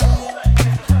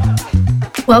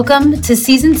Welcome to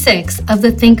Season 6 of the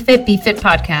Think Fit, Be Fit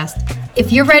podcast.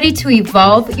 If you're ready to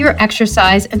evolve your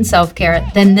exercise and self-care,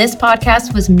 then this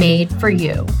podcast was made for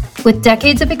you. With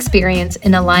decades of experience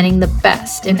in aligning the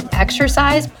best in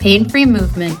exercise, pain-free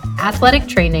movement, athletic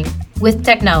training with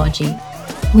technology,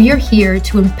 we are here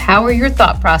to empower your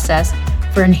thought process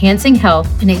for enhancing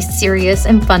health in a serious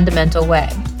and fundamental way.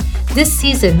 This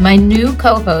season, my new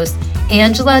co-host,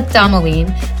 Angela Damelin,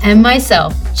 and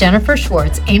myself, Jennifer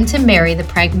Schwartz, aim to marry the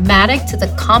pragmatic to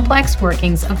the complex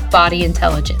workings of body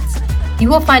intelligence. You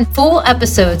will find full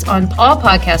episodes on all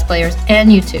podcast players and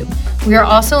YouTube. We are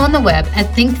also on the web at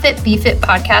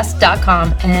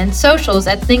thinkfitbefitpodcast.com and socials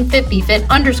at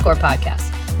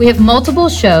thinkfitbefit_podcast. We have multiple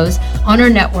shows on our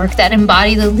network that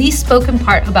embody the least spoken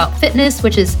part about fitness,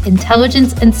 which is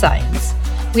intelligence and science.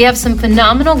 We have some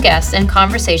phenomenal guests and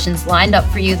conversations lined up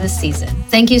for you this season.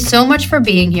 Thank you so much for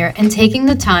being here and taking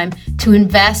the time to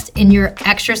invest in your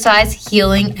exercise,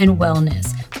 healing, and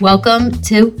wellness. Welcome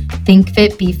to Think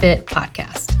Fit, Be Fit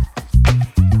podcast.